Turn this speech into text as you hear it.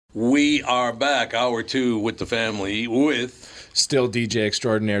We are back, hour two with the family, with... Still DJ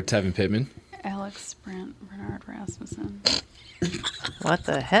extraordinaire Tevin Pittman. Alex Bernard Rasmussen. What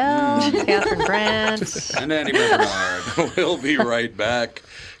the hell? Catherine Brandt. And Andy Bernard. We'll be right back.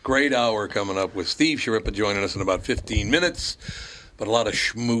 Great hour coming up with Steve Schirripa joining us in about 15 minutes. But a lot of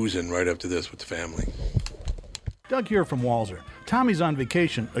schmoozing right after this with the family. Doug here from Walzer. Tommy's on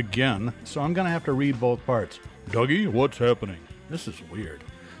vacation again, so I'm going to have to read both parts. Dougie, what's happening? This is weird.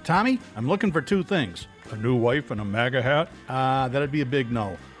 Tommy, I'm looking for two things. A new wife and a MAGA hat? That'd be a big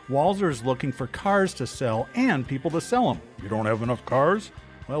no. Walzer is looking for cars to sell and people to sell them. You don't have enough cars?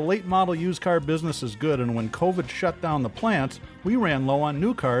 Well, late model used car business is good, and when COVID shut down the plants, we ran low on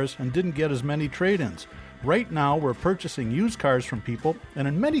new cars and didn't get as many trade-ins. Right now, we're purchasing used cars from people, and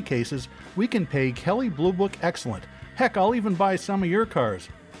in many cases, we can pay Kelley Blue Book excellent. Heck, I'll even buy some of your cars.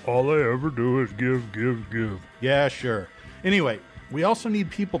 All I ever do is give. Yeah, sure. Anyway, we also need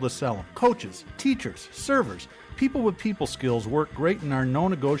people to sell them. Coaches, teachers, servers. People with people skills work great in our no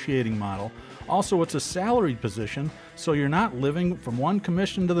negotiating model. Also, it's a salaried position, so you're not living from one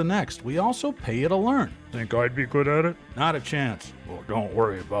commission to the next. We also pay you to learn. Think I'd be good at it? Not a chance. Well, don't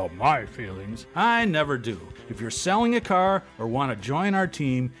worry about my feelings. I never do. If you're selling a car or want to join our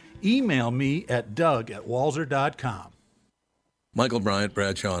team, email me at doug@walzer.com. Michael Bryant,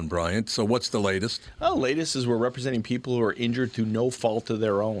 Bradshaw and Bryant. So what's the latest? Well, the latest is we're representing people who are injured through no fault of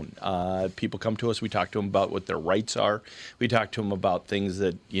their own. People come to us. We talk to them about what their rights are. We talk to them about things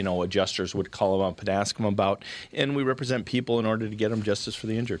that, adjusters would call them up and ask them about. And we represent people in order to get them justice for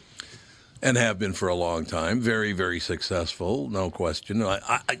the injured. And have been for a long time. Very, very successful, no question.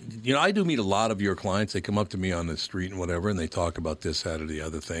 I do meet a lot of your clients. They come up to me on the street and whatever, and they talk about this, that, or the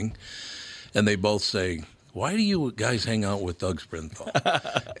other thing. And they both say, why do you guys hang out with Doug Sprinthal?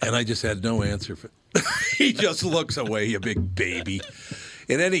 And I just had no answer for He just looks away, you big baby.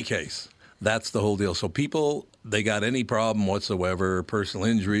 In any case, that's the whole deal. So people, they got any problem whatsoever, personal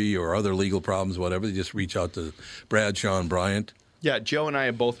injury or other legal problems, whatever, they just reach out to Bradshaw and Bryant. Yeah, Joe and I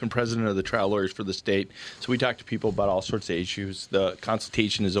have both been president of the trial lawyers for the state, so we talk to people about all sorts of issues. The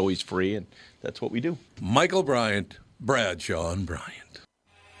consultation is always free, and that's what we do. Michael Bryant, Bradshaw and Bryant.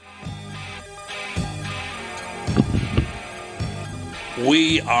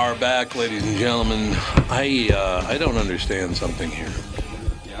 We are back, ladies and gentlemen. I don't understand something here.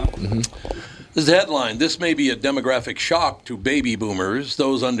 Yeah. Mm-hmm. This is the headline. This may be a demographic shock to baby boomers.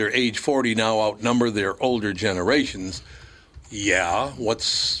 Those under age 40 now outnumber their older generations. Yeah,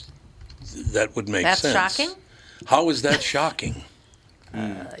 that would make sense. That's shocking? How is that shocking?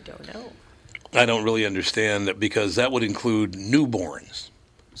 I don't know. I don't really understand that, because that would include newborns.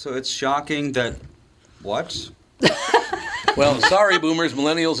 So it's shocking that what? Well, sorry, boomers,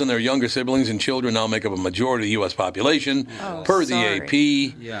 millennials and their younger siblings and children now make up a majority of the U.S. population, per the AP.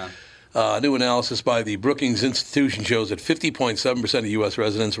 Yeah. New analysis by the Brookings Institution shows that 50.7% of U.S.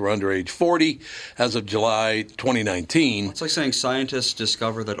 residents were under age 40 as of July 2019. It's like saying scientists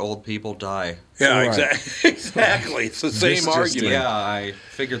discover that old people die. Yeah, Right. exactly. It's the same argument. Yeah, I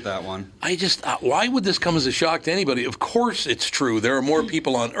figured that one. Why would this come as a shock to anybody? Of course it's true. There are more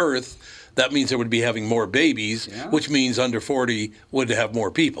people on Earth. That means there would be having more babies, which means under 40 would have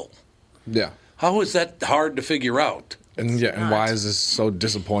more people. Yeah. How is that hard to figure out? And why is this so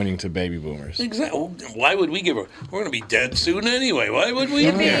disappointing to baby boomers? Exactly. Why would we give her? We're going to be dead soon anyway. Why would we?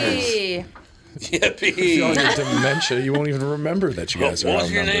 Yippee! If you all get dementia, you won't even remember that you guys are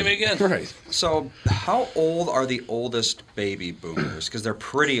What's your outnumbered. name again? Right. So how old are the oldest baby boomers? Because they're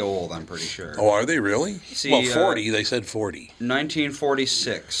pretty old, I'm pretty sure. Oh, are they really? See, well, 40. They said 40.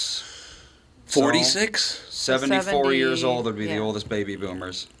 1946. 46? 74 70, years old would be the oldest baby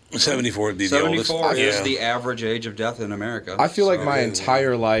boomers. 74 would be the oldest. 74 is the average age of death in America. I feel like my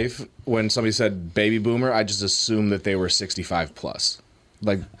entire life, when somebody said baby boomer, I just assumed that they were 65 plus.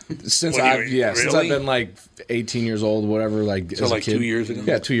 Like, since I've been like 18 years old, whatever, like So as like a kid. 2 years ago?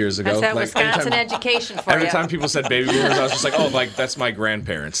 Yeah, 2 years ago. That's that Like, Wisconsin education for every you. time people said baby boomers, I was just like, oh, like that's my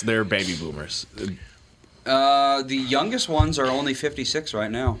grandparents. They're baby boomers. The youngest ones are only 56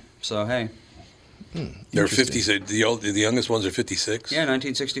 right now. So, hey. They're 56. The youngest ones are 56? Yeah,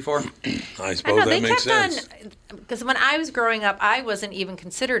 1964. I suppose that makes sense. Because when I was growing up, I wasn't even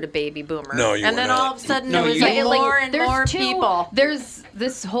considered a baby boomer. No, you And were then not. all of a sudden, No, it was you- like Like, more and there's more two- people. There's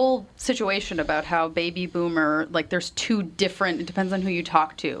this whole situation about how baby boomer, like there's two different, it depends on who you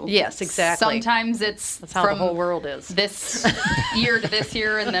talk to. Yes, exactly. Sometimes it's That's how from the whole world is. this year to this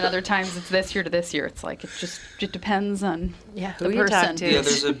year, and then other times it's this year to this year. It's like, it depends on who the you talk person. to.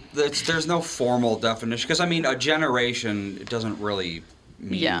 Yeah, there's no formal definition. Because, I mean, a generation, it doesn't really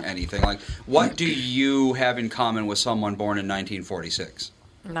mean anything. Like, what do you have in common with someone born in 1946?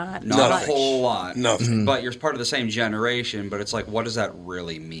 Not Not much. a whole lot. Nothing. But you're part of the same generation, but it's like, what does that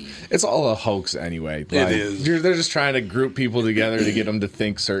really mean? It's all a hoax anyway. It is. They're just trying to group people together to get them to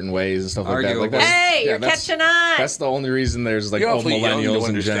think certain ways and stuff like that. Like Arguable. Hey, you're catching on. That's the only reason there's like You're old awfully young to millennials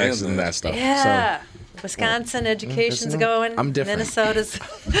and Gen X understand and that. that stuff. Yeah. Wisconsin education's you know, going. I'm different. Minnesota's. So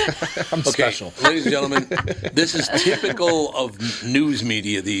I'm Okay, special. ladies and gentlemen, this is typical of news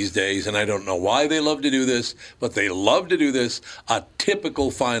media these days, and I don't know why they love to do this, but they love to do this. A typical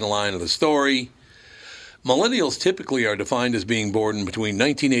final line of the story. Millennials typically are defined as being born between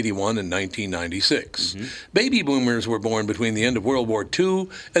 1981 and 1996. Baby boomers were born between the end of World War II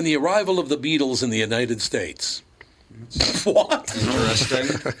and the arrival of the Beatles in the United States. What?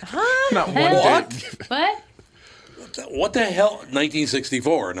 Interesting. Not one What? bit. But What the hell?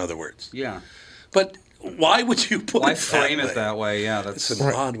 1964, in other words. Yeah. But why would you put Why it frame that it that way? Yeah, that's It's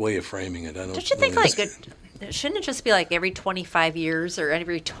an odd way of framing it. Don't you think shouldn't it just be like every 25 years or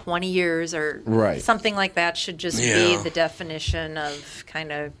every 20 years or Right. something like that should just be Yeah. the definition of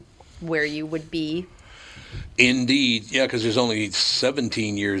kind of where you would be? Indeed, yeah, because there's only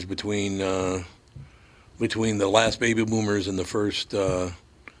 17 years between the last baby boomers and the first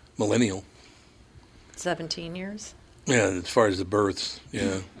millennial. 17 years? Yeah, as far as the births,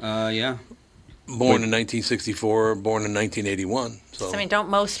 yeah. yeah. Born in 1964, born in 1981. So I mean, don't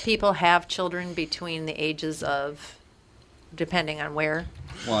most people have children between the ages of, depending on where,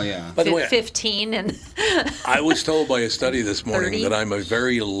 Well, yeah. by the way, 15 and I was told by a study this morning 30? that I'm a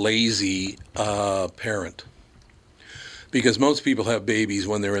very lazy parent because most people have babies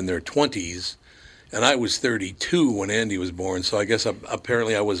when they're in their 20s, and I was 32 when Andy was born, so I guess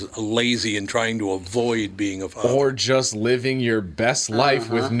apparently I was lazy in trying to avoid being a father. Or just living your best life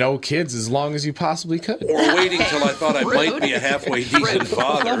with no kids as long as you possibly could. Or waiting till I thought I might be a halfway decent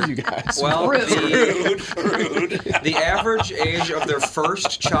father. Love you guys. Well, Rude. the average age of their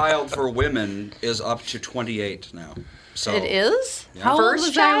first child for women is up to 28 now. So it is? how old First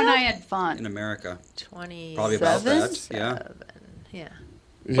was I when child? I had in fun? America, 20. probably about that. Yeah. Yeah.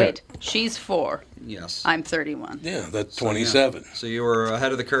 Wait, she's 4. Yes. I'm 31. Yeah, that's 27. So you were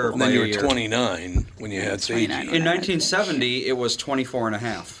ahead of the curve And by then you a were year. 29 when you had 29. Seiji. In 1970, it was 24 and a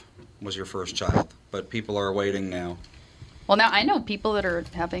half was your first child, but people are waiting now. Well, now I know people that are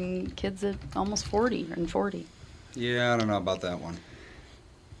having kids at almost 40 and 40. Yeah, I don't know about that one.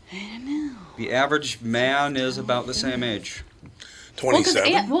 I don't know. The average man is about the same age.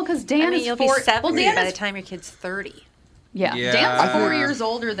 27? Well, because Dan I mean, is you'll 4. be 70 Dan by is the time your kid's 30. Yeah, Yeah. Dan's 4 years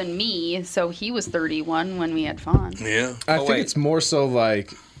older than me, so he was 31 when we had fun. Yeah. I Oh, think wait. it's more so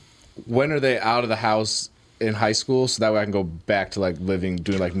like, when are they out of the house in high school, so that way I can go back to like doing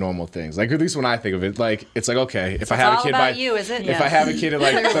like normal things. Like at least when I think of it, like it's like okay, if I have It's a kid all by about you, is it? if I have a kid at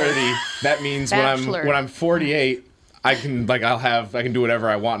like 30, that means Bachelor. when I'm 48, I can do whatever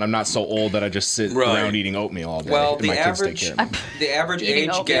I want, and I'm not so old that I just sit Right. around eating oatmeal all day. Well, and the my kids take average care of me. the average Eating age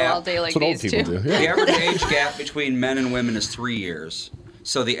oatmeal all gap day like That's what old these people two. do. the Yeah. average age gap between men and women is 3 years.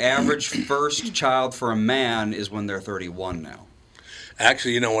 So the average first child for a man is when they're 31 now.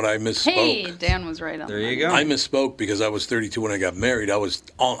 Actually, you know what? I misspoke. Hey, Dan was right on There that. you go. I misspoke because I was 32 when I got married. I was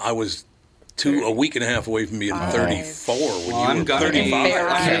a week and a half away from being 34 when Well, you I'm were gonna be 35.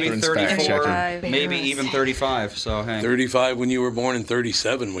 Catherine's fact 34, checking. maybe even 35. So hey, 35 when you were born and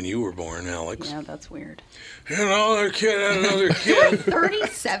 37 when you were born, Alex. Yeah, that's weird. Another kid, another kid.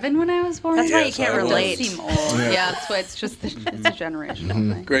 37 when I was born? That's why you Yes, can't I was. relate. Does seem old. Yeah, that's why it's just it's a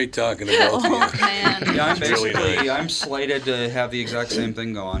generational thing. Great talking to both of you. Oh, man. yeah, I'm really basically nice. I'm slated to have the exact same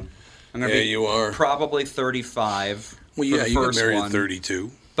thing going. I'm gonna Yeah, be you are. probably 35 Well, for yeah, the you got first married one. at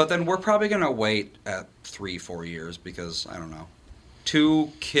 32. But then we're probably going to wait at 3-4 years because, I don't know,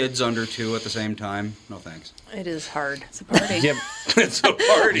 2 kids under 2 at the same time? No thanks. It is hard. It's a party. Yeah, It's a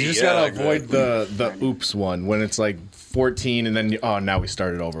party. you just yeah, gotta exactly. avoid the oops one when it's like 14 and then now we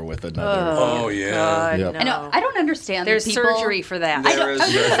started over with another. Oh, yeah. God, Yep. no. I know. I don't understand There's the people. surgery for that. I There was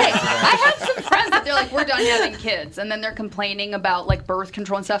is- gonna say, I have some friends that they're like, we're done having kids, and then they're complaining about like birth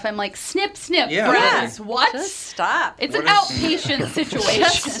control and stuff. I'm like, snip, snip, Yeah, friends. really. What? Just stop. It's What an is- outpatient situation.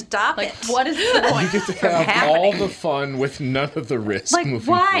 Just stop like, it. what is the point? Have all the fun with none of the risk Like, moving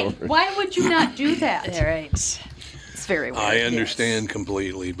why? forward. Why would you not do that? All right. It's very weird. I understand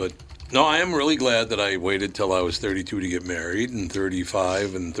completely, but no, I am really glad that I waited till I was 32 to get married and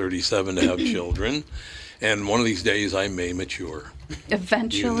 35 and 37 to have children. And one of these days I may mature.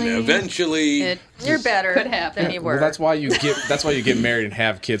 Eventually. Eventually. You're better Could happen. than you were. Well, that's why you get married and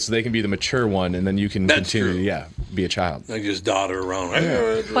have kids, so they can be the mature one, and then you can That's continue true. to be a child. I just dodder around.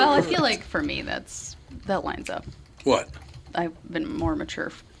 Well, I feel like for me, that lines up. What? I've been more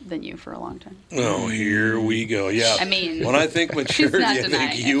mature than you for a long time. Oh, here we go. Yeah. I mean, when I think maturity, not I think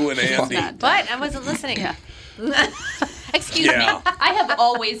denying you it. and She's Andy. not What? I wasn't listening. Yeah. Excuse Yeah. me. I have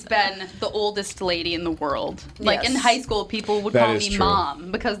always been the oldest lady in the world. Like in Yes. high school, people would That call is me true.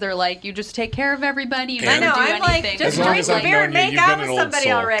 mom because they're like, you just take care of everybody. You I never know, do I'm anything. like, just As long drink as some I've beer and known you, make you've out been with an old somebody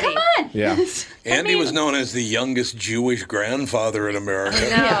soul. already. Come on. Yeah. Andy was known as the youngest Jewish grandfather in America.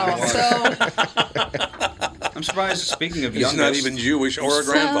 No. So I'm surprised. Speaking of He's youngest, not even Jewish or a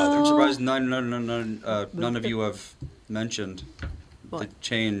grandfather. I'm surprised none of you have mentioned the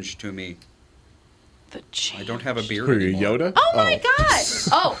change to me. the I don't have a beard Who are you, anymore. Yoda? Oh my God!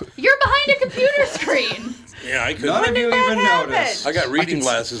 Oh, you're behind a computer screen. Yeah, I couldn't. None of you even happen? noticed. I got reading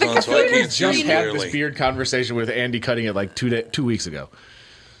glasses on, so I We can't just see had this clearly. beard conversation with Andy cutting it like 2 weeks ago.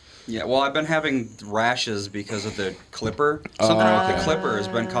 Yeah, well, I've been having rashes because of the clipper. Something with the clipper has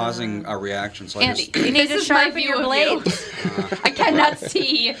been causing a reaction. So Andy, I just You need this to is my sharpen view your of blade. you. I cannot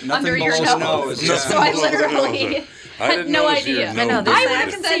see under your below nose. the nose, yeah. So I Nothing below the literally nose. I had didn't no notice your idea. nose. I know. This I I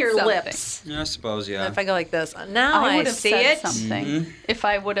would've can said see your something. lips. yeah, I suppose, yeah. If I go like this, now I I, would have see said it. something. If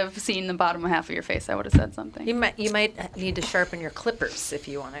I would have seen the bottom half of your face, I would have said something. You might need to sharpen your clippers if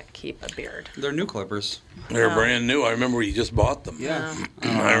you want to keep a beard. They're new clippers. They're brand new. I remember you just bought them. Yeah.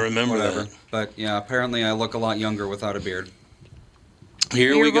 I remember Whatever. that. But yeah, apparently I look a lot younger without a beard.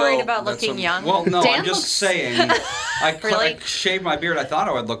 Here You're we go. worried about That's looking young? Well, no, Dan I'm just looks- saying. I Really? shaved my beard. I thought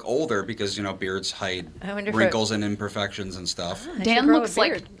I would look older because, beards hide I wonder if wrinkles and imperfections and stuff. I should Dan grow a looks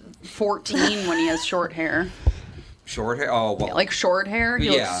like beard. 14 when he has short hair. Short hair? Oh, well. Yeah, like short hair, he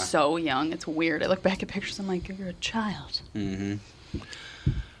Yeah. looks so young. It's weird. I look back at pictures, I'm like, you're a child.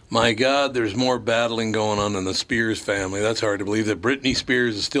 My God, there's more battling going on in the Spears family. That's hard to believe that Britney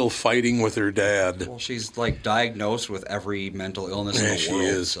Spears is still fighting with her dad. Well, she's like diagnosed with every mental illness in Yeah, the she world.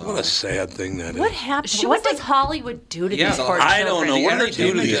 is. So. What a sad thing that is. What happened? She What was does Hollywood do to Yeah, these the- poor I children? don't know. What do they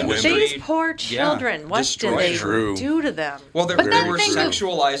do to these entertainment women? These poor children. What do destroyed they True. do to them? Well, they then were think of-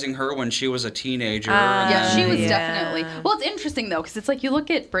 sexualizing her when she was a teenager. Yeah, she was yeah. definitely. Well, it's interesting though, because it's like you look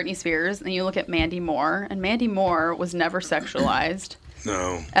at Britney Spears and you look at Mandy Moore, and Mandy Moore was never sexualized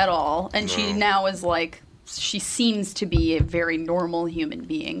No. at all, and she No. now is like, she seems to be a very normal human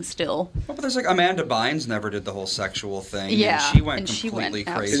being still. Well, but there's like Amanda Bynes never did the whole sexual thing. Yeah, and she went and she completely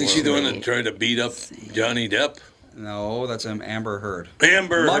went crazy. Isn't she the one Absolutely. that tried to beat up Johnny Depp? No, that's Amber Heard.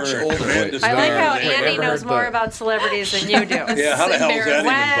 Amber Much Heard. older. Amanda I like how Spears. Andy ever knows heard more the- about celebrities than you do. Yeah, how the hell is that even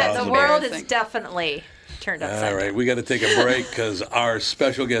Wow, the possible? world is Embarrassing. definitely turned upside All right, down. we got to take a break because our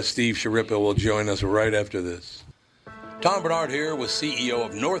special guest, Steve Schirripa, will join us right after this. Tom Bernard here with CEO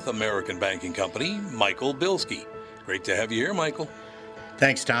of North American Banking Company, Michael Bilski. Great to have you here, Michael.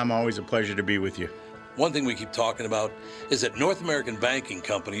 Thanks, Tom. Always a pleasure to be with you. One thing we keep talking about is that North American Banking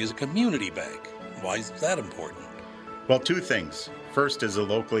Company is a community bank. Why is that important? Well, two things. First, as a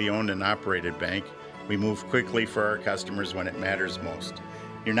locally owned and operated bank, we move quickly for our customers when it matters most.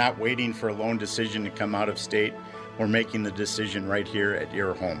 You're not waiting for a loan decision to come out of state. We're making the decision right here at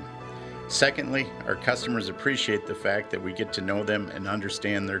your home. Secondly, our customers appreciate the fact that we get to know them and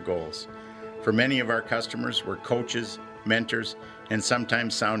understand their goals. For many of our customers, we're coaches, mentors, and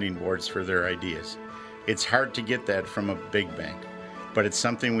sometimes sounding boards for their ideas. It's hard to get that from a big bank, but it's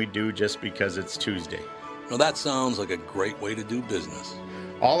something we do just because it's Tuesday. Well, that sounds like a great way to do business.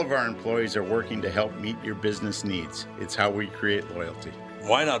 All of our employees are working to help meet your business needs. It's how we create loyalty.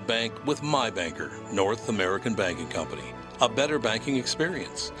 Why not bank with my banker, North American Banking Company? A better banking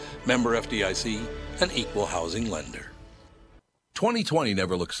experience. Member FDIC, an equal housing lender. 2020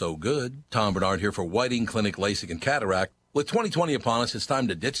 never looked so good. Tom Bernard here for Whiting Clinic LASIK and Cataract. With 2020 upon us, it's time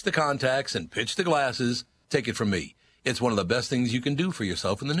to ditch the contacts and pitch the glasses. Take it from me. It's one of the best things you can do for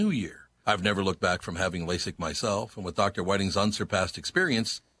yourself in the new year. I've never looked back from having LASIK myself, and with Dr. Whiting's unsurpassed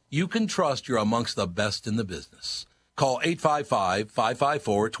experience, you can trust you're amongst the best in the business. Call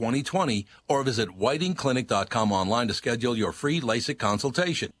 855-554-2020 or visit whitingclinic.com online to schedule your free LASIK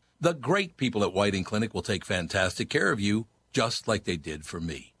consultation. The great people at Whiting Clinic will take fantastic care of you, just like they did for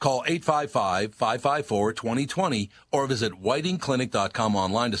me. Call 855-554-2020 or visit whitingclinic.com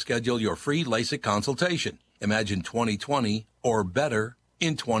online to schedule your free LASIK consultation. Imagine 2020 or better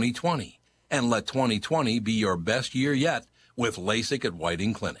in 2020. And let 2020 be your best year yet with LASIK at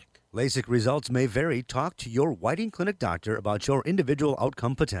Whiting Clinic. LASIK results may vary. Talk to your Whiting Clinic doctor about your individual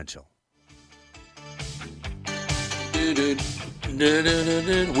outcome potential.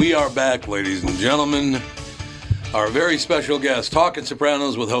 We are back, ladies and gentlemen. Our very special guest, Talking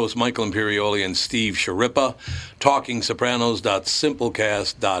Sopranos with hosts Michael Imperioli and Steve Schirripa,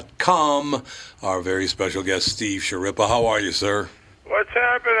 TalkingSopranos.simplecast.com. Our very special guest, Steve Schirripa. How are you, sir? What's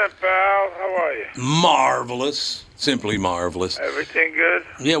happening, pal? How are you? Marvelous. Simply marvelous. Everything good?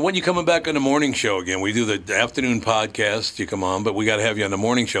 Yeah, when you coming back on the morning show again? We do the afternoon podcast. You come on, but we got to have you on the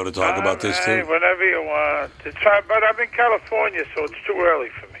morning show to talk about this, too. Whenever you want. But I'm in California, so it's too early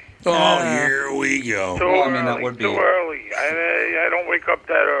for me. Oh, here we go. Too early. Too early. I don't wake up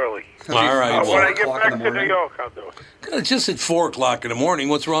that early. All right. When I get back to New York, I'll do it. It's just at 4 o'clock in the morning.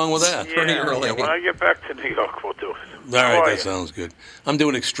 What's wrong with that? Pretty early. Yeah, when I get back to New York, we'll do it. All right, that sounds good. I'm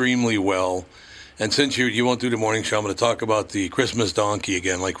doing extremely well. And since you won't do the morning show, I'm going to talk about the Christmas donkey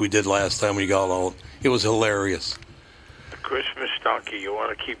again, like we did last time we got all. It was hilarious. The Christmas donkey. You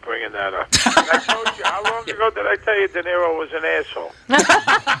want to keep bringing that up? I told you. How long ago did I tell you De Niro was an asshole?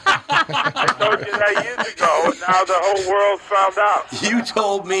 I told you that years ago, and now the whole world found out. You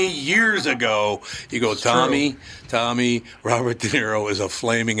told me years ago. You go, Tommy, Robert De Niro is a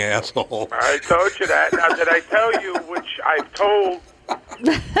flaming asshole. I told you that. Now, did I tell you, which I've told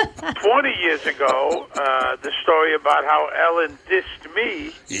 20 years ago, the story about how Ellen dissed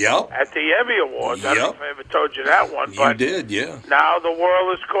me at the Emmy Awards? I don't know if I ever told you that one. You did, yeah. Now the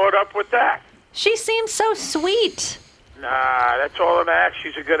world is caught up with that. She seems so sweet. Nah, that's all an act.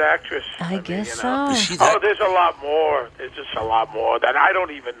 She's a good actress. I guess so. Oh, there's a lot more. There's just a lot more that I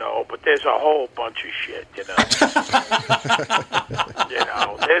don't even know, but there's a whole bunch of shit, you know.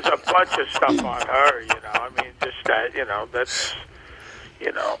 There's a bunch of stuff on her, I mean, just that, that's...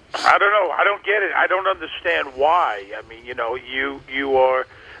 I don't know. I don't get it. I don't understand why. I mean, you are,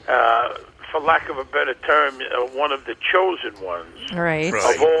 for lack of a better term, one of the chosen ones. Right.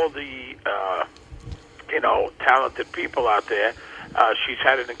 Of all the, talented people out there. She's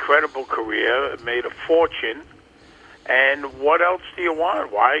had an incredible career, made a fortune. And what else do you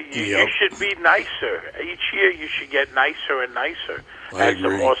want? Why? You should be nicer. Each year you should get nicer and nicer as the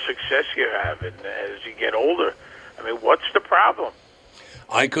more success you have and as you get older. I mean, what's the problem?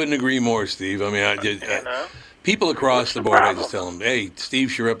 I couldn't agree more, Steve. I mean, people across the board, I just tell them, hey, Steve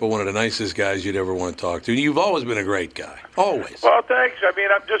Schirripa, one of the nicest guys you'd ever want to talk to. You've always been a great guy. Always. Well, thanks. I mean,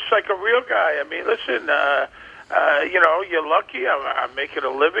 I'm just like a real guy. I mean, listen, you're lucky. I'm making a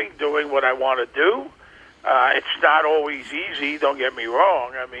living doing what I want to do. It's not always easy, don't get me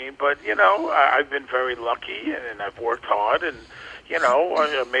wrong. I mean, but, I've been very lucky, and I've worked hard, and,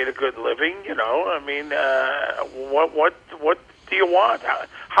 I made a good living, I mean, what do you want?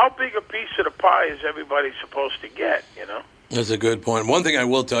 How big a piece of the pie is everybody supposed to get, That's a good point. One thing I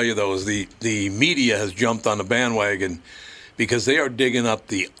will tell you, though, is the media has jumped on the bandwagon because they are digging up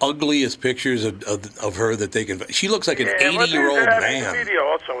the ugliest pictures of her that they can. She looks like an 80-year-old man. The media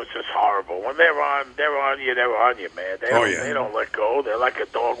also is just horrible. When they're on you, man. They don't let go. They're like a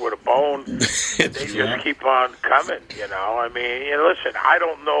dog with a bone. They just keep on coming, I mean, listen, I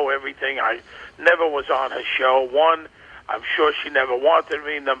don't know everything. I never was on her show. One, I'm sure she never wanted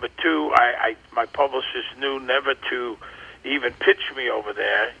me. Number two, my publicist knew never to even pitch me over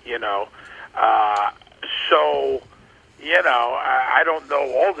there, So, I don't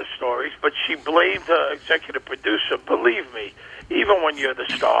know all the stories, but she blamed her executive producer. Believe me, even when you're the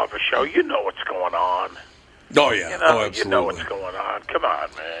star of a show, you know what's going on. Oh, yeah. Absolutely. You know what's going on. Come on,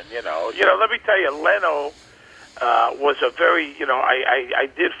 man. Let me tell you, Leno was a very, I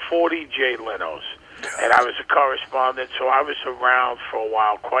did 40 Jay Lenos. And I was a correspondent, so I was around for a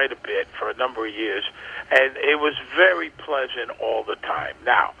while, quite a bit, for a number of years. And it was very pleasant all the time.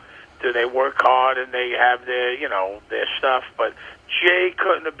 Now, do they work hard and they have their, their stuff? But Jay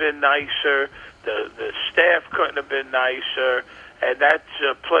couldn't have been nicer. The staff couldn't have been nicer. And that's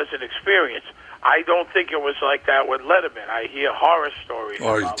a pleasant experience. I don't think it was like that with Letterman. I hear horror stories.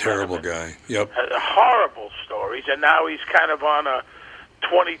 Oh, he's a terrible guy. Yep. Horrible stories. And now he's kind of on a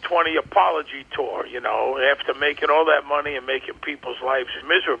 2020 apology tour, after making all that money and making people's lives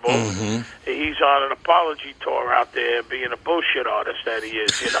miserable. Mm-hmm. He's on an apology tour out there being a bullshit artist that he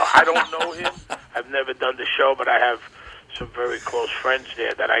is. I don't know him. I've never done the show, but I have some very close friends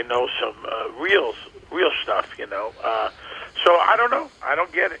there that I know some real stuff, So I don't know. I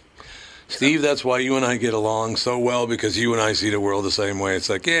don't get it. Steve, that's why you and I get along so well, because you and I see the world the same way. It's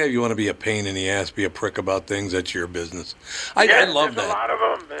like, yeah, if you want to be a pain in the ass, be a prick about things, that's your business. I love that. There's a lot of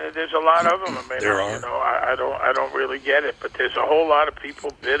them. There's a lot of them. I mean, there are. I don't really get it, but there's a whole lot of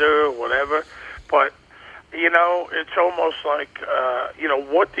people bitter or whatever. But, it's almost like,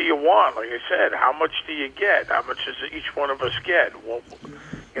 what do you want? Like I said, how much do you get? How much does each one of us get? Well,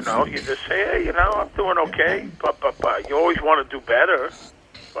 you just say, hey, I'm doing okay. But you always want to do better.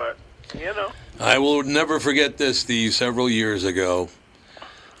 But... I will never forget this, Steve. Several years ago,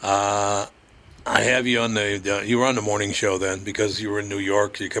 I have you on the. You were on the morning show then because you were in New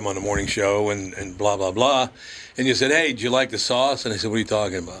York. You come on the morning show and blah blah blah, and you said, "Hey, did you like the sauce?" And I said, "What are you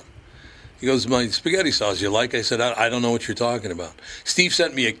talking about?" He goes, "My spaghetti sauce. You like?" I said, I don't know what you're talking about." Steve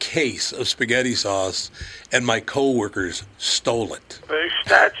sent me a case of spaghetti sauce, and my coworkers stole it. They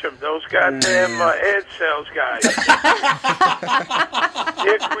snatch them. Those goddamn ad sales guys.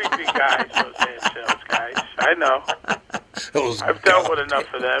 They're creepy guys. Those ad sales guys. I know. I've dealt with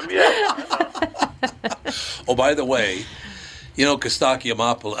enough of them. Yeah. I know. Oh, by the way, you know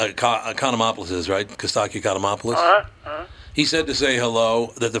Economopoulos is, right? Kostaki Economopoulos? He said to say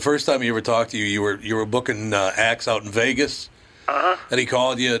hello, that the first time he ever talked to you, you were booking acts out in Vegas. And he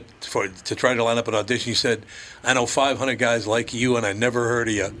called you to try to line up an audition. He said, "I know 500 guys like you, and I never heard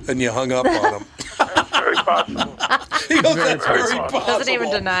of you." And you hung up on him. That's very possible. He goes, "That's very possible." Doesn't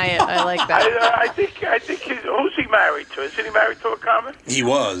even deny it. I like that. I think who's he married to? Isn't he married to a comic? He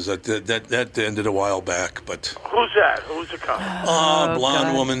was. That ended a while back, but... Who's that? Who's the comic? Blonde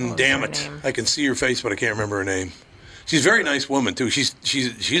God. woman. What Damn was it. her name? I can see her face, but I can't remember her name. She's a very nice woman, too. She's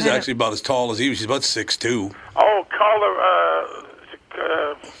actually about as tall as he was. She's about 6'2". Oh, Carla.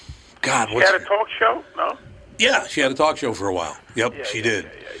 God, She what's had a talk show? No? Yeah, she had a talk show for a while. Yep, Yeah, she yeah,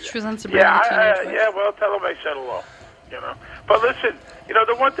 did. She was on Sabrina the Teenage Witch. Yeah, well, tell them I said hello. You know. But listen,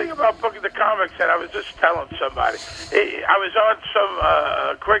 the one thing about booking the comics, and I was just telling somebody, I was on some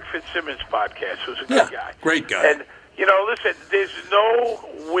Craig Fitzsimmons podcast, who's a good guy. Great guy. And, listen, there's no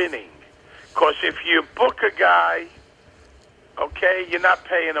winning. Because if you book a guy, okay, you're not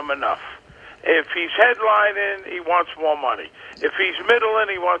paying him enough. If he's headlining, he wants more money. If he's middling,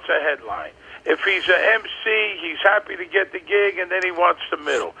 he wants a headline. If he's an MC, he's happy to get the gig, and then he wants the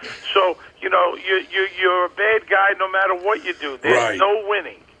middle. So, you're a bad guy no matter what you do. There's no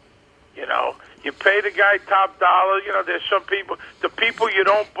winning. You pay the guy top dollar. There's some people, the people you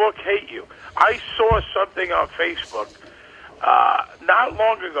don't book hate you. I saw something on Facebook not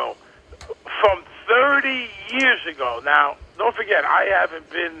long ago from 30 years ago. Now, don't forget,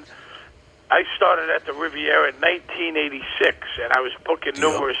 I started at the Riviera in 1986, and I was booking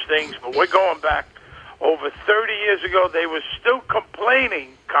numerous things, but we're going back over 30 years ago. They were still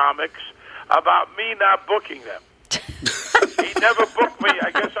complaining, comics, about me not booking them. He never booked me.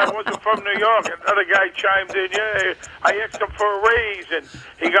 I guess I wasn't from New York. Another guy chimed in, yeah, I asked him for a raise, and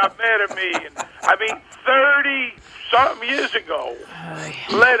he got mad at me. And 30-something years ago.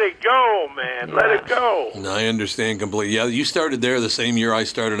 Let it go, man. Yeah. Let it go. No, I understand completely. Yeah, you started there the same year I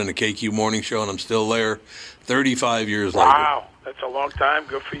started in the KQ Morning Show, and I'm still there 35 years later. Wow. That's a long time.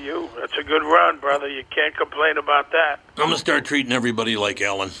 Good for you. That's a good run, brother. You can't complain about that. I'm going to start treating everybody like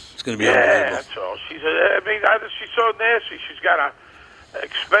Ellen. It's going to be unbelievable. That's all. She's so nasty. She's got a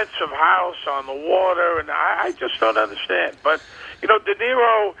expensive house on the water, and I just don't understand. But, De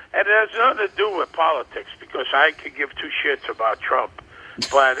Niro, and it has nothing to do with politics, because I could give two shits about Trump.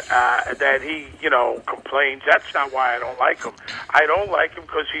 But that he, complains, that's not why I don't like him. I don't like him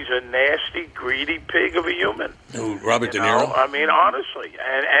because he's a nasty, greedy pig of a human. Who, Robert De Niro? Honestly.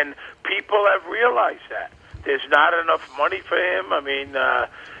 And people have realized that. There's not enough money for him. How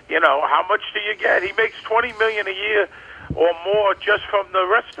much do you get? He makes $20 million a year or more just from the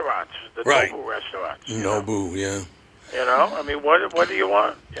restaurants, the Nobu restaurants. Nobu, yeah. What do you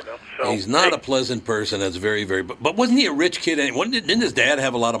want? So he's not a pleasant person. That's very, very. But wasn't he a rich kid? Didn't his dad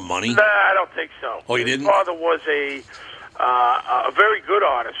have a lot of money? Nah, I don't think so. Oh, he didn't? His father was a very good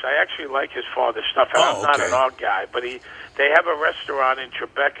artist. I actually like his father's stuff. And I'm not an art guy, but they have a restaurant in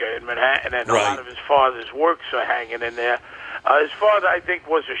Tribeca in Manhattan, and a lot of his father's works are hanging in there. His father, I think,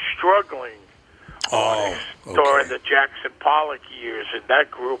 was a struggling artist during the Jackson Pollock years in that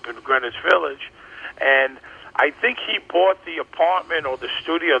group in Greenwich Village, and I think he bought the apartment or the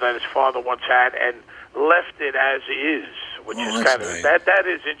studio that his father once had and left it as is, which is kind of that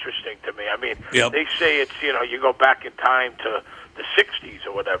is interesting to me. They say it's you go back in time to the '60s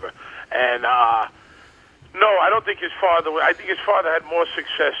or whatever, and no, I don't think his father. I think his father had more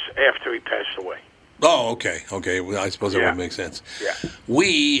success after he passed away. Oh, okay. Well, I suppose that would make sense. Yeah.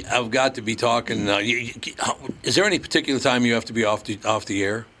 We have got to be talking. Is there any particular time you have to be off the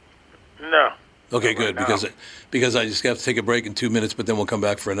air? No. Okay, good, because I just have to take a break in 2 minutes, but then we'll come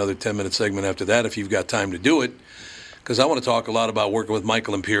back for another 10-minute segment after that if you've got time to do it, because I want to talk a lot about working with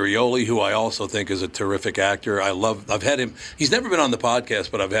Michael Imperioli, who I also think is a terrific actor. I've had him. He's never been on the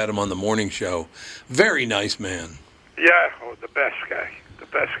podcast, but I've had him on the morning show. Very nice man. Yeah, the best guy.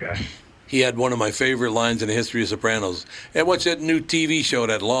 He had one of my favorite lines in the history of Sopranos. And what's that new TV show,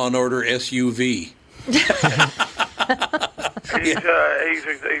 that Law and Order SUV? He's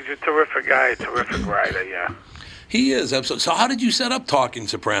a terrific guy, a terrific writer, yeah. He is, absolutely. So how did you set up Talking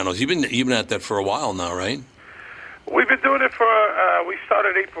Sopranos? You've been at that for a while now, right? We've been doing it for, we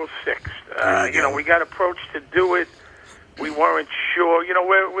started April 6th. You know, we got approached to do it. We weren't sure. You know,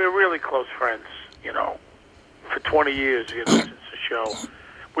 we're really close friends, you know, for 20 years, you know, since the show.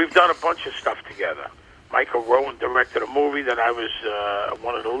 We've done a bunch of stuff together. Michael Rowan directed a movie that I was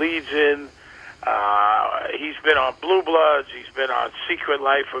one of the leads in. He's been on Blue Bloods. He's been on Secret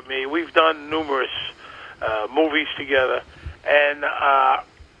Life with me. We've done numerous movies together. And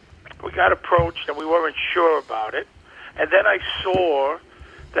we got approached, and we weren't sure about it. And then I saw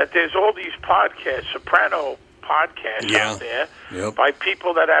that there's all these podcasts, Soprano podcasts out there by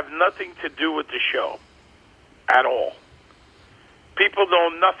people that have nothing to do with the show at all. People know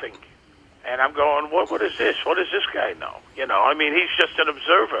nothing. And I'm going, what is this? What does this guy know? You know, I mean, he's just an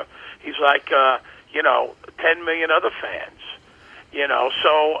observer. He's like, you know, 10 million other fans. You know,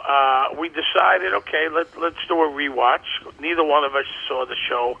 so we decided, okay, let's do a rewatch. Neither one of us saw the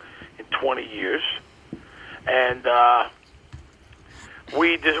show in 20 years. And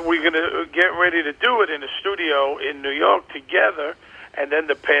we're going to get ready to do it in a studio in New York together, and then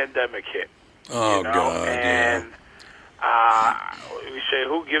the pandemic hit. Oh, you know? God, and, we said,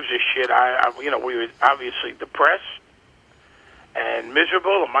 who gives a shit? You know, we were obviously depressed and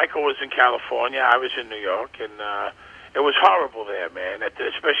miserable. Michael was in California. I was in New York, and it was horrible there, man.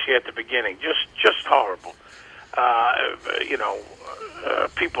 Especially at the beginning, just horrible. You know,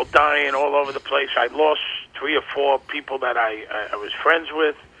 people dying all over the place. I lost 3 or 4 people that I was friends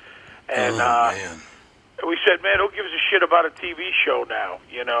with, and we said, man, who gives a shit about a TV show now?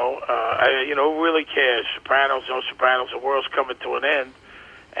 You know, you know, who really cares? Sopranos, no Sopranos, the world's coming to an end.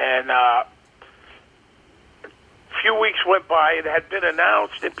 And a few weeks went by, it had been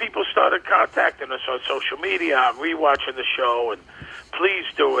announced, and people started contacting us on social media. I'm rewatching the show, and please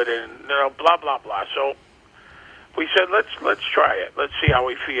do it, and you know, blah blah blah. So we said, let's try it. Let's see how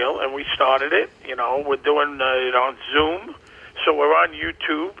we feel, and we started it. You know, we're doing it on Zoom, so we're on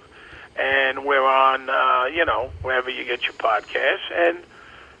YouTube. And we're on, you know, wherever you get your podcasts. And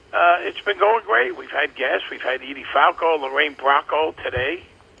it's been going great. We've had guests. We've had Edie Falco, Lorraine Bracco today.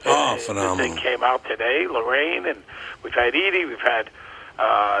 Oh, phenomenal. The thing came out today, Lorraine. And we've had Edie. We've had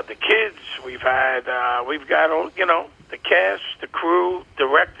the kids. We've got, you know, the cast, the crew,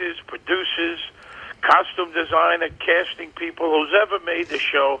 directors, producers, costume designer, casting people, who's ever made the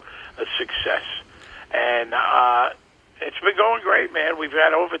show a success. And it's been going great, man. We've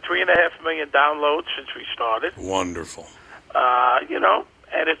had over 3.5 million downloads since we started. Wonderful. You know,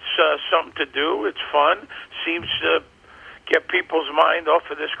 and it's something to do. It's fun. Seems to get people's mind off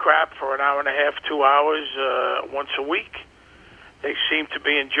of this crap for an hour and a half, 2 hours once a week. They seem to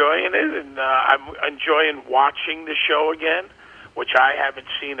be enjoying it, and I'm enjoying watching the show again, which I haven't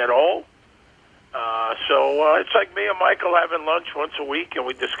seen at all. So it's like me and Michael having lunch once a week, and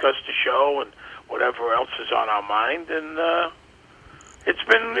we discuss the show and whatever else is on our mind, and it's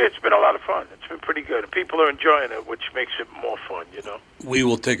been a lot of fun. It's been pretty good. People are enjoying it, which makes it more fun, you know. We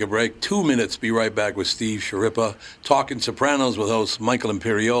will take a break. 2 minutes. Be right back with Steve Schirripa. Talking Sopranos with hosts Michael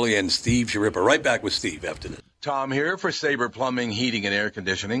Imperioli and Steve Schirripa. Right back with Steve after this. Tom here for Sabre Plumbing, Heating, and Air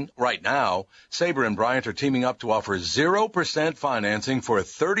Conditioning. Right now, Sabre and Bryant are teaming up to offer 0% financing for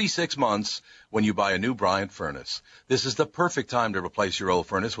 36 months when you buy a new Bryant furnace. This is the perfect time to replace your old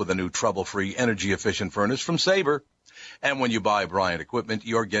furnace with a new trouble-free, energy-efficient furnace from Sabre. And when you buy Bryant equipment,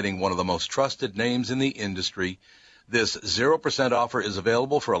 you're getting one of the most trusted names in the industry. This 0% offer is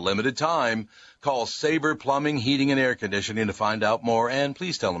available for a limited time. Call Sabre Plumbing, Heating, and Air Conditioning to find out more, and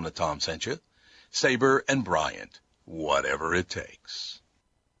please tell them that Tom sent you. Sabre and Bryant, whatever it takes.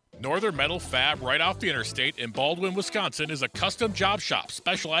 Northern Metal Fab, right off the interstate in Baldwin, Wisconsin, is a custom job shop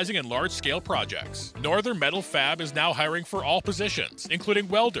specializing in large-scale projects. Northern Metal Fab is now hiring for all positions, including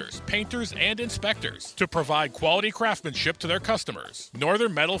welders, painters, and inspectors, to provide quality craftsmanship to their customers.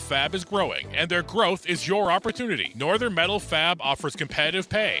 Northern Metal Fab is growing, and their growth is your opportunity. Northern Metal Fab offers competitive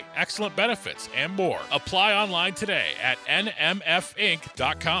pay, excellent benefits, and more. Apply online today at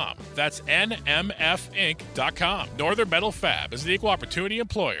nmfinc.com. That's nmfinc.com. Northern Metal Fab is the equal opportunity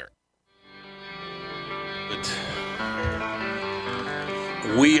employer.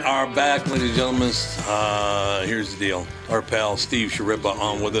 We are back, ladies and gentlemen. Here's the deal. Our pal Steve Schirripa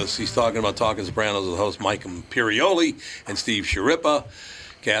on with us. He's talking about Talking Sopranos with host Mike Imperioli and Steve Schirripa.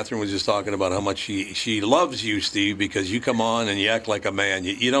 Catherine was just talking about how much she loves you, Steve, because you come on and you act like a man.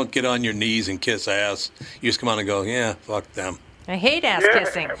 You don't get on your knees and kiss ass. You just come on and go, yeah, fuck them. I hate ass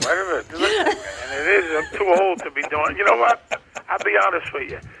kissing. Wait a minute. Listen, man, and it is. I'm too old to be doing. You know what? I'll be honest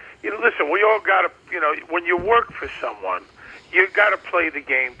with you. You know, listen, we all got to. You know, when you work for someone, you got to play the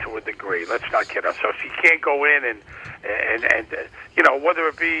game to a degree. Let's not kid ourselves. You can't go in and you know, whether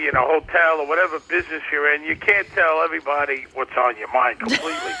it be in a hotel or whatever business you're in, you can't tell everybody what's on your mind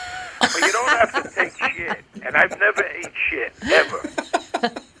completely. But you don't have to take shit. And I've never ate shit, ever.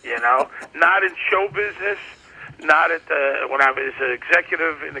 You know? Not in show business, not at when I was an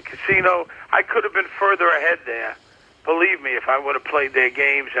executive in the casino. I could have been further ahead there. Believe me, if I would have played their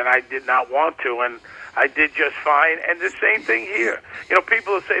games, and I did not want to, and I did just fine. And the same thing here. You know,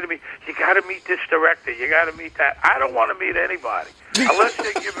 people will say to me, you got to meet this director, you got to meet that. I don't want to meet anybody. Unless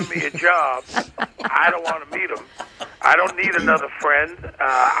they're giving me a job, I don't want to meet them. I don't need another friend.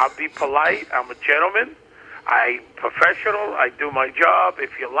 I'll be polite. I'm a gentleman. I'm professional. I do my job.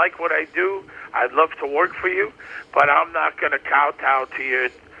 If you like what I do, I'd love to work for you. But I'm not going to kowtow to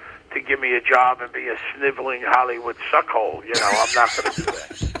you to give me a job and be a sniveling Hollywood suckhole. You know, I'm not going to do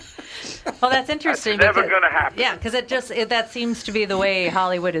that. Well, that's interesting. It's never going to happen. Yeah, because that seems to be the way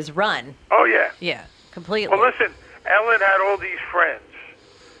Hollywood is run. Oh, yeah. Yeah, completely. Well, listen, Ellen had all these friends.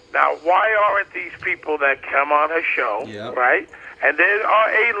 Now, why aren't these people that come on her show, right? And they are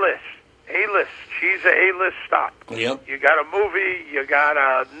A-list. A-list. She's an A-list stop. Yep. You got a movie, you got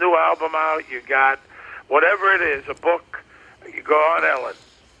a new album out, you got whatever it is, a book, you go on Ellen.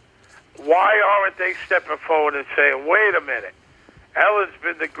 Why aren't they stepping forward and saying, wait a minute, Ellen's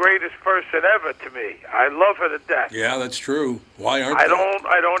been the greatest person ever to me. I love her to death. Yeah, that's true. Why aren't they?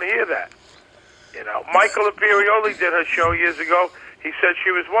 I don't hear that. You know, Michael Imperioli did her show years ago. He said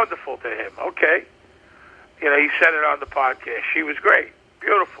she was wonderful to him. Okay. You know, he said it on the podcast. She was great.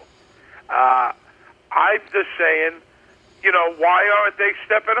 Beautiful. I'm just saying, you know, why aren't they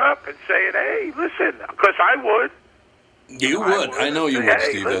stepping up and saying, hey, listen, because I would. You would. I know you would, hey,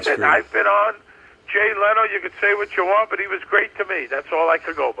 Steve. Listen, That's true. I've been on Jay Leno. You could say what you want, but he was great to me. That's all I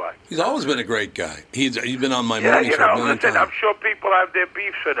could go by. He's always been a great guy. He's been on my Yeah, morning you show a know, million listen, times. I'm sure people have their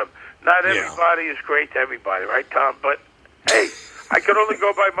beefs with him. Not everybody is great to everybody, right, Tom? But, hey, I could only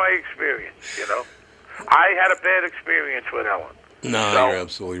go by my experience, you know. I had a bad experience with Ellen. No, So, you're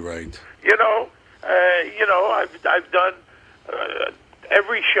absolutely right. You know, I've done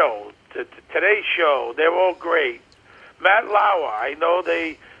every show. Today's show, they're all great. Matt Lauer, I know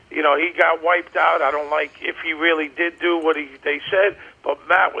he got wiped out. I don't like if he really did do what they said, but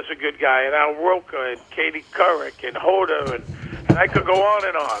Matt was a good guy. And Al Roker and Katie Couric and Hoda, and I could go on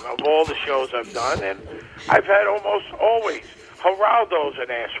and on of all the shows I've done. And I've had almost always. Geraldo's an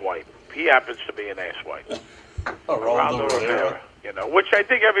asswipe. He happens to be an asswipe. Geraldo Rivera. You know, which I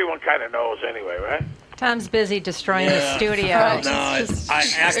think everyone kind of knows anyway, right? Tom's busy destroying the studio. I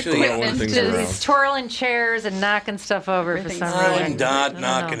actually He's twirling chairs and knocking stuff over for some reason. I'm not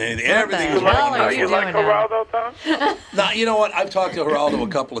knocking anything. Everything What the hell are you like doing Geraldo, Tom? No, you know what? I've talked to Geraldo a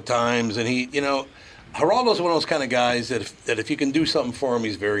couple of times, and he, you know, Geraldo's one of those kind of guys that if you can do something for him,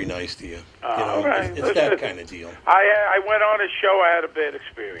 he's very nice to you. You know, right. it's that kind of deal. I went on his show. I had a bad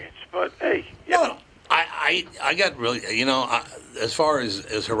experience, but hey, you know. I got really, you know, as far as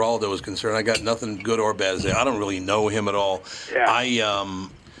Geraldo is concerned, I got nothing good or bad to say. I don't really know him at all. Yeah.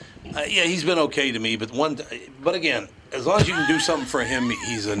 Yeah, he's been okay to me, but again, as long as you can do something for him,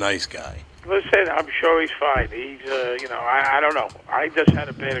 he's a nice guy. Listen, I'm sure he's fine. He's, you know, I don't know. I just had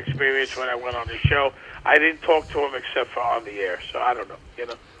a bad experience when I went on his show. I didn't talk to him except for on the air, so I don't know, you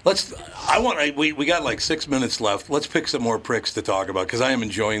know. We got like 6 minutes left. Let's pick some more pricks to talk about because I am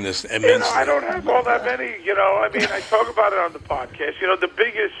enjoying this immensely. You know, I don't have all that many, you know. I mean, I talk about it on the podcast. You know, the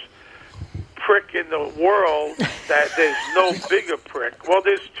biggest prick in the world that there's no bigger prick. Well,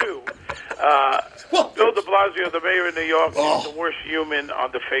 there's two. Bill de Blasio, the mayor of New York, is the worst human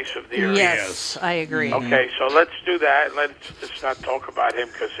on the face of the earth. Yes, I agree. Okay, so let's do that. Let's just not talk about him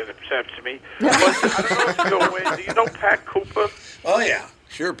because it upsets me. But I don't know if you'll win. Do you know Pat Cooper? Oh, yeah.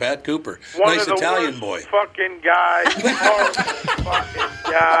 Sure, Pat Cooper. One nice of the Italian worst boy. Fucking guy. Horrible fucking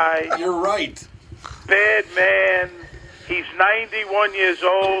guy. You're right. Bad man. He's 91 years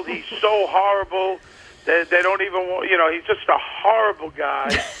old. He's so horrible that they don't even want, you know, he's just a horrible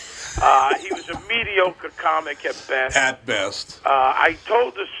guy. He was a mediocre comic at best. At best. I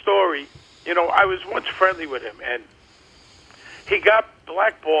told the story. You know, I was once friendly with him, and he got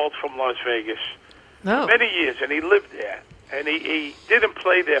blackballed from Las Vegas for many years, and he lived there. And he didn't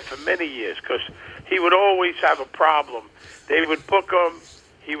play there for many years because he would always have a problem. They would book him.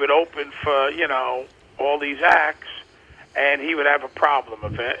 He would open for, you know, all these acts, and he would have a problem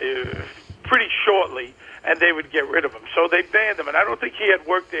pretty shortly, and they would get rid of him. So they banned him, and I don't think he had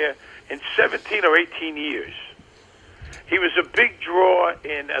worked there in 17 or 18 years. He was a big draw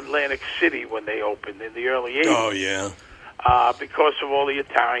in Atlantic City when they opened in the early 80s. Oh, yeah. Because of all the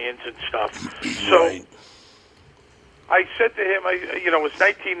Italians and stuff. So I said to him, it was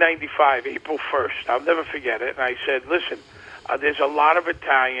 1995, April 1st. I'll never forget it. And I said, listen, there's a lot of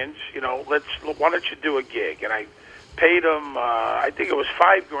Italians. Why don't you do a gig? And I paid him, I think it was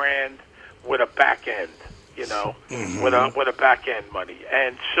 $5,000 with a back end, with a back end money.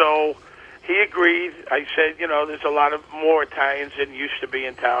 And so he agreed. I said, there's a lot of more Italians than used to be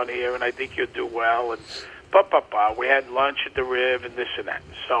in town here, and I think you'll do well. And we had lunch at the Riv and this and that.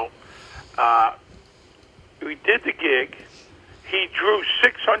 So we did the gig. He drew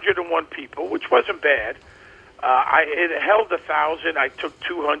 601 people, which wasn't bad. It held 1,000. I took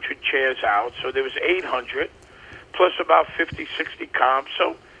 200 chairs out, so there was 800, plus about 50, 60 comps.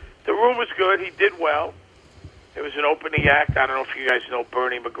 So the room was good. He did well. It was an opening act. I don't know if you guys know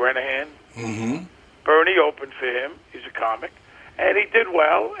Bernie McGranahan. Mm-hmm. Bernie opened for him. He's a comic. And he did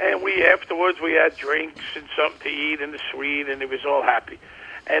well. And afterwards we had drinks and something to eat in the suite, and he was all happy.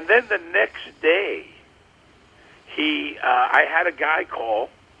 And then the next day, I had a guy call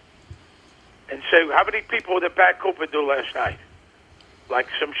and say, how many people did Pat Cooper do last night? Like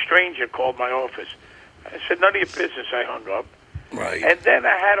some stranger called my office. I said, none of your business. I hung up. Right. And then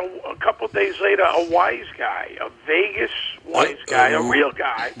I had a couple of days later, a wise guy, a Vegas wise guy, a real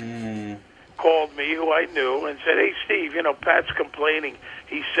guy, called me who I knew and said, hey, Steve, Pat's complaining.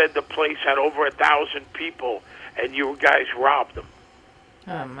 He said the place had over 1,000 people and you guys robbed them.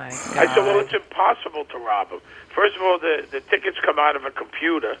 Oh, my God. I said, well, it's impossible to rob them. First of all, the tickets come out of a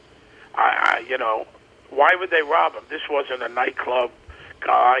computer. Why would they rob them? This wasn't a nightclub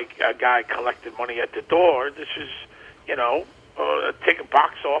a guy collected money at the door. This is, a ticket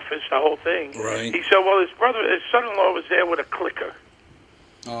box office, the whole thing. Right. He said, well, his son-in-law was there with a clicker.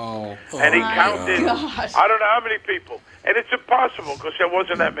 Oh. And he counted, I don't know how many people. And it's impossible because there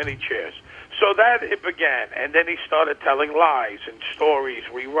wasn't that many chairs. So that it began. And then he started telling lies and stories.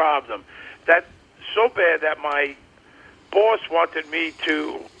 We robbed them. That so bad that my boss wanted me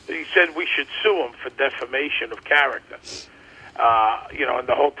to, he said we should sue him for defamation of character. In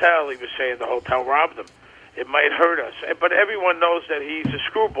the hotel, he was saying the hotel robbed him. It might hurt us. But everyone knows that he's a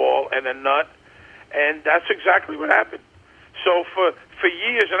screwball and a nut, and that's exactly what happened. So for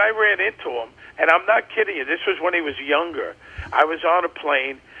years, and I ran into him, and I'm not kidding you, this was when he was younger. I was on a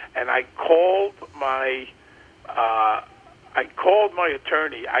plane, and I called my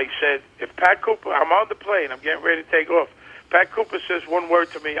attorney. I said, if Pat Cooper, I'm on the plane, I'm getting ready to take off. Pat Cooper says one word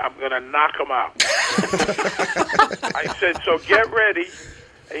to me, I'm going to knock him out. I said, so get ready.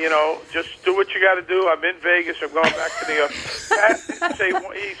 Just do what you got to do. I'm in Vegas. I'm going back to New York. Pat didn't say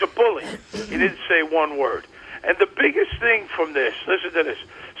he's a bully. He didn't say one word. And the biggest thing from this, listen to this.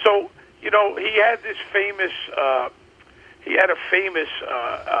 So, he had this famous,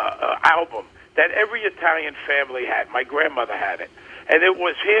 album that every Italian family had. My grandmother had it. And it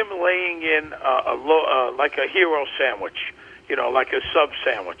was him laying in like a hero sandwich, like a sub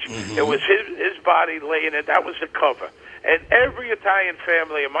sandwich. Mm-hmm. It was his body laying it. That was the cover. And every Italian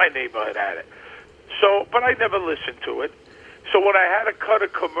family in my neighborhood had it. So, but I never listened to it. So when I had to cut a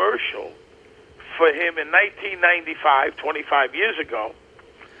commercial for him in 1995, 25 years ago,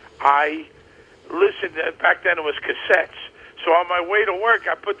 I listened. Back then it was cassettes. So on my way to work,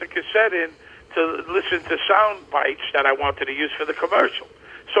 I put the cassette in to listen to sound bites that I wanted to use for the commercial.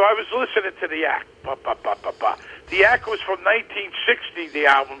 So I was listening to the act. The act was from 1960, the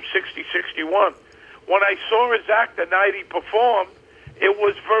album, 60, 61. When I saw his act the night he performed, it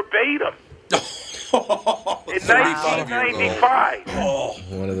was verbatim. In 1995. Oh,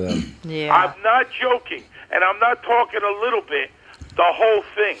 one of them. Yeah. I'm not joking. And I'm not talking a little bit. The whole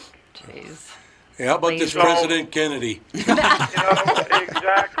thing. Jeez. Yeah, how about this President Kennedy?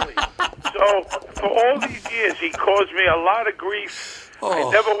 Exactly. So for all these years, he caused me a lot of grief. I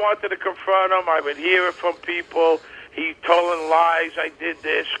never wanted to confront him. I would hear it from people. He told lies. I did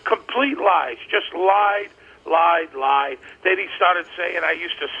this. Complete lies. Just lied. Then he started saying I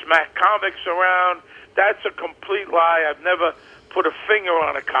used to smack comics around. That's a complete lie. I've never put a finger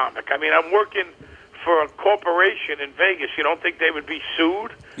on a comic. I mean, I'm working for a corporation in Vegas. You don't think they would be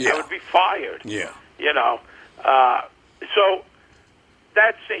sued? Yeah. I would be fired. Yeah. So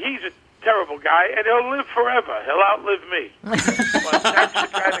he's a terrible guy, and he'll live forever. He'll outlive me. But that's the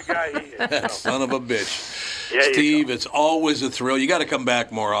kind of guy he is. Son of a bitch. Yeah, Steve, it's always a thrill. You got to come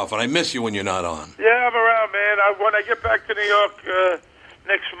back more often. I miss you when you're not on. Yeah, I'm around, man. When I get back to New York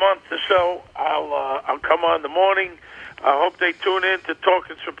next month or so, I'll come on in the morning. I hope they tune in to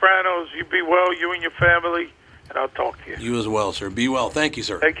Talking Sopranos. You be well, you and your family, and I'll talk to you. You as well, sir. Be well. Thank you,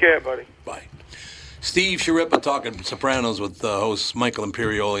 sir. Take care, buddy. Bye. Steve Schirripa talking Sopranos with hosts Michael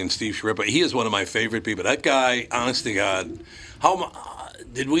Imperioli and Steve Schirripa. He is one of my favorite people. That guy, honest to God,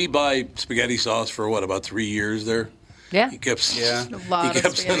 did we buy spaghetti sauce for, about 3 years there? Yeah. He kept, Yeah. A lot he of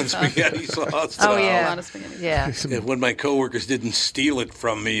kept sending spaghetti sauce. Oh, to yeah. A lot of spaghetti. Yeah. And when my coworkers didn't steal it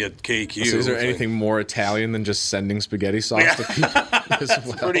from me at KQ. So is there it's like, anything more Italian than just sending spaghetti sauce to people? as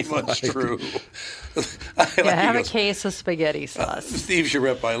well? pretty much Like, true. Yeah, have a goes, case of spaghetti sauce. Steve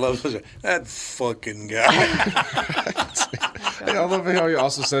Schirripa, I love that fucking guy. I love how he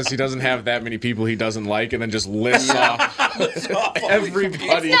also says he doesn't have that many people he doesn't like, and then just lists off everybody.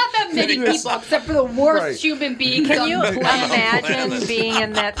 It's not that many people, except for the worst Right. human beings Can on you the planet. imagine being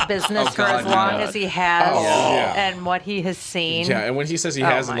in that business Oh, for as God, long no. as he has Oh, yeah. and what he has seen? Yeah, and when he says he Oh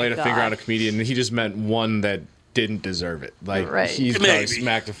hasn't my laid a finger God. on a comedian, he just meant one that didn't deserve it. Like Right. he's probably Maybe.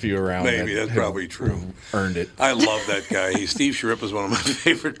 smacked a few around. Maybe that that's probably true. Earned it. I love that guy. Steve Schirripa is one of my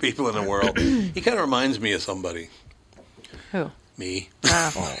favorite people in the world. He kind of reminds me of somebody. Who? Me.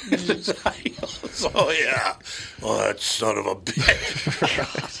 Oh. Oh, yeah. Oh, that son of a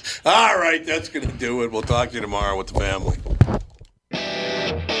bitch. All right, that's going to do it. We'll talk to you tomorrow with the family.